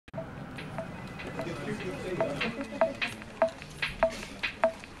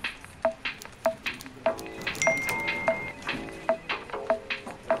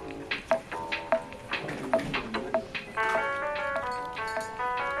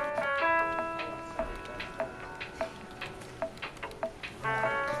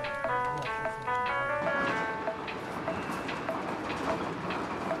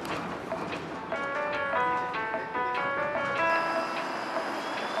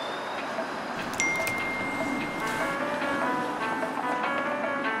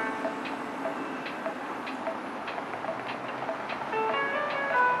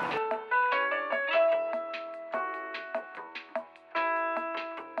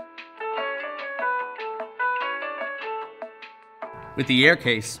With the Air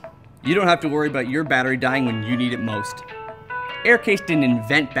Case, you don't have to worry about your battery dying when you need it most. Air Case didn't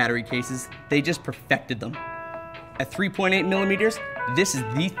invent battery cases, they just perfected them. At 3.8 millimeters, this is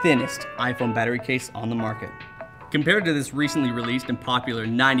the thinnest iPhone battery case on the market. Compared to this recently released and popular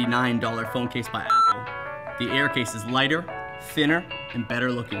 $99 phone case by Apple, the Air Case is lighter, thinner, and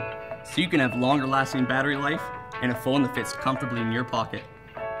better looking, so you can have longer lasting battery life and a phone that fits comfortably in your pocket.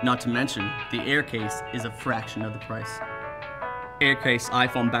 Not to mention, the Air Case is a fraction of the price. Air Case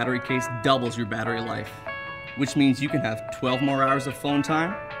iPhone battery case doubles your battery life, which means you can have 12 more hours of phone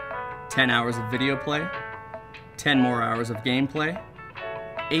time, 10 hours of video play, 10 more hours of gameplay,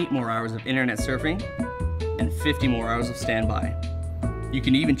 8 more hours of internet surfing, and 50 more hours of standby. You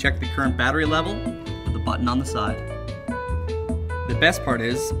can even check the current battery level with a button on the side. The best part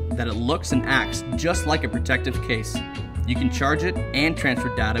is that it looks and acts just like a protective case. You can charge it and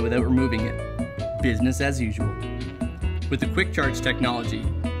transfer data without removing it. Business as usual. With the quick charge technology,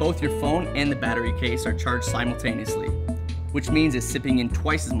 both your phone and the battery case are charged simultaneously, which means it's sipping in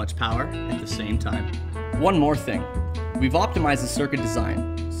twice as much power at the same time. One more thing, we've optimized the circuit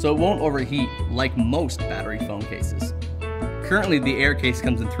design so it won't overheat like most battery phone cases. Currently the Air Case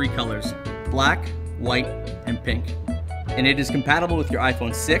comes in 3 colors, black, white, and pink, and it is compatible with your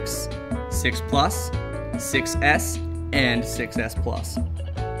iPhone 6, 6 Plus, 6S, and 6S Plus.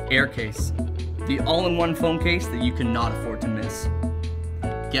 Air Case, the all-in-one phone case that you cannot afford to miss.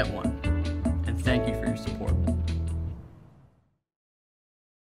 Get one, and thank you for your support.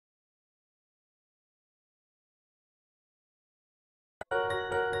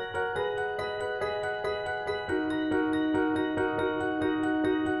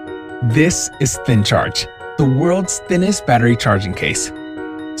 This is Thin Charge, the world's thinnest battery charging case.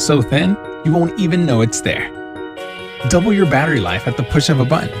 So thin, you won't even know it's there. Double your battery life at the push of a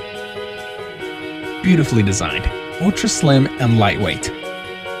button. Beautifully designed, ultra slim and lightweight.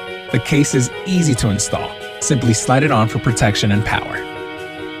 The case is easy to install. Simply slide it on for protection and power.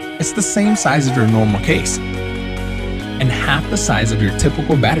 It's the same size as your normal case and half the size of your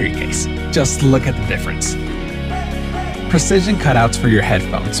typical battery case. Just look at the difference. Precision cutouts for your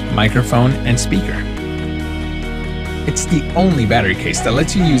headphones, microphone, and speaker. It's the only battery case that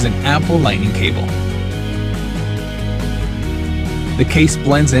lets you use an Apple Lightning cable. The case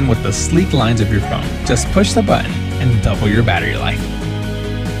blends in with the sleek lines of your phone. Just push the button and double your battery life.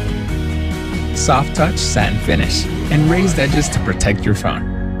 Soft touch satin finish and raised edges to protect your phone.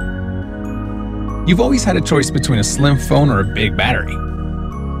 You've always had a choice between a slim phone or a big battery.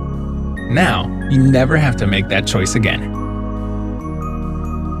 Now, you never have to make that choice again.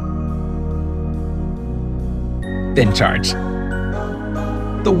 Thin Charge,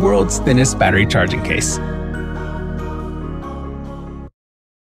 the world's thinnest battery charging case.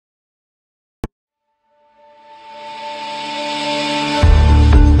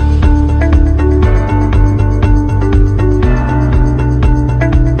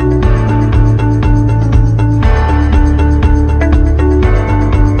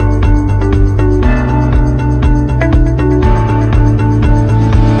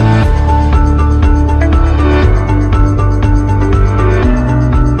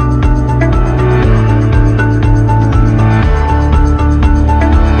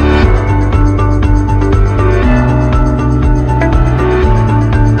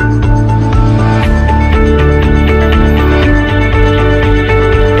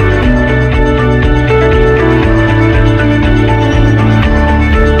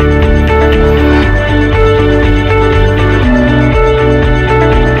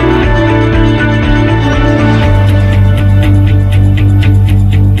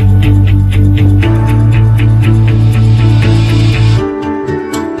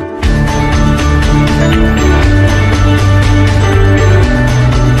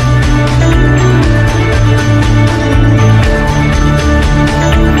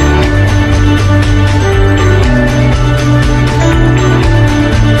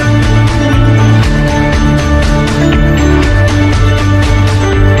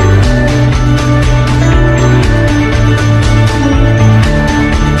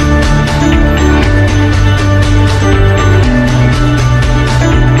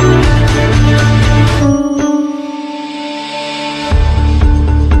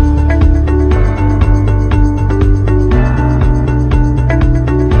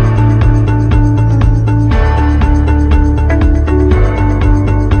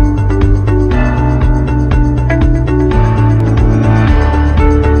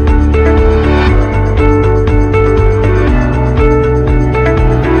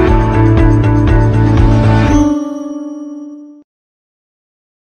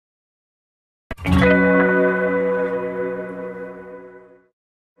 The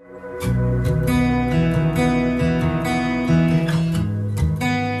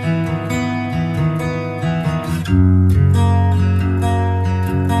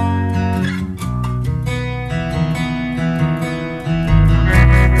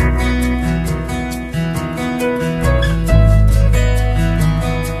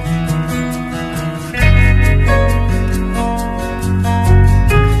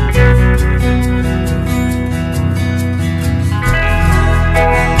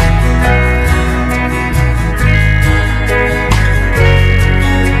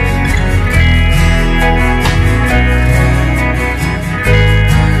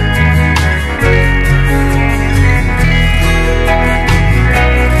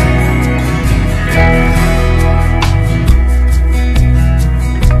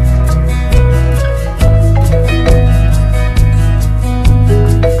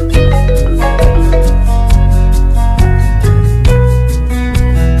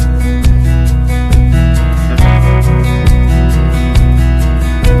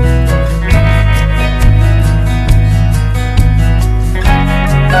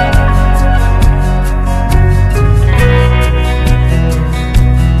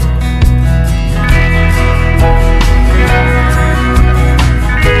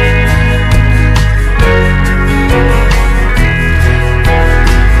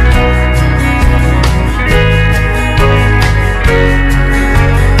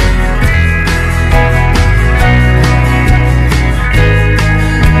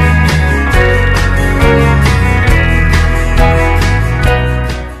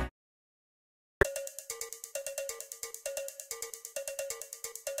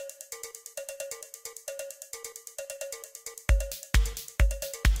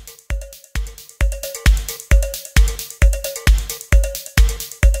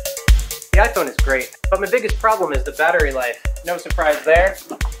iPhone is great, but my biggest problem is the battery life. No surprise there.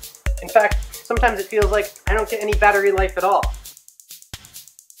 In fact, sometimes it feels like I don't get any battery life at all.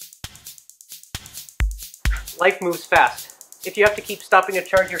 Life moves fast. If you have to keep stopping to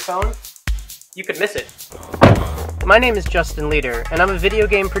charge your phone, you could miss it. My name is Justin Leader, and I'm a video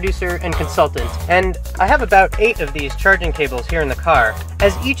game producer and consultant, and I have about 8 of these charging cables here in the car.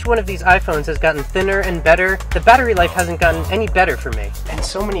 As each one of these iPhones has gotten thinner and better, the battery life hasn't gotten any better for me. And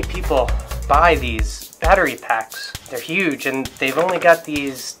so many people buy these battery packs. They're huge, and they've only got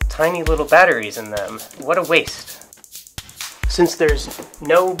these tiny little batteries in them. What a waste. Since there's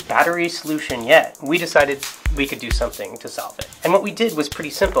no battery solution yet, we decided we could do something to solve it. And what we did was pretty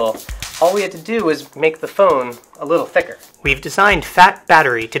simple. All we had to do was make the phone a little thicker. We've designed Fat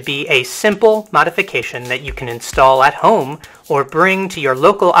Battery to be a simple modification that you can install at home or bring to your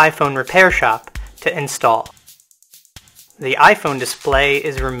local iPhone repair shop to install. The iPhone display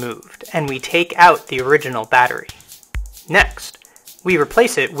is removed, and we take out the original battery. Next, we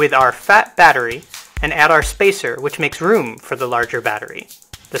replace it with our Fat Battery and add our spacer, which makes room for the larger battery.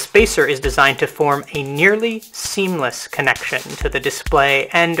 The spacer is designed to form a nearly seamless connection to the display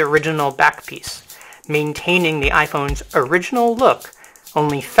and original back piece, maintaining the iPhone's original look,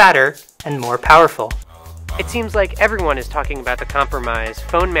 only fatter and more powerful. It seems like everyone is talking about the compromise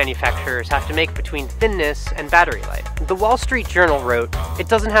phone manufacturers have to make between thinness and battery life. The Wall Street Journal wrote, "It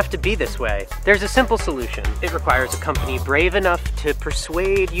doesn't have to be this way. There's a simple solution. It requires a company brave enough to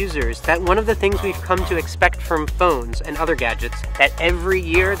persuade users that one of the things we've come to expect from phones and other gadgets, that every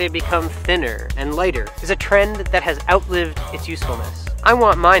year they become thinner and lighter, is a trend that has outlived its usefulness. I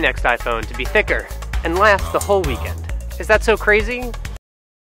want my next iPhone to be thicker and last the whole weekend. Is that so crazy?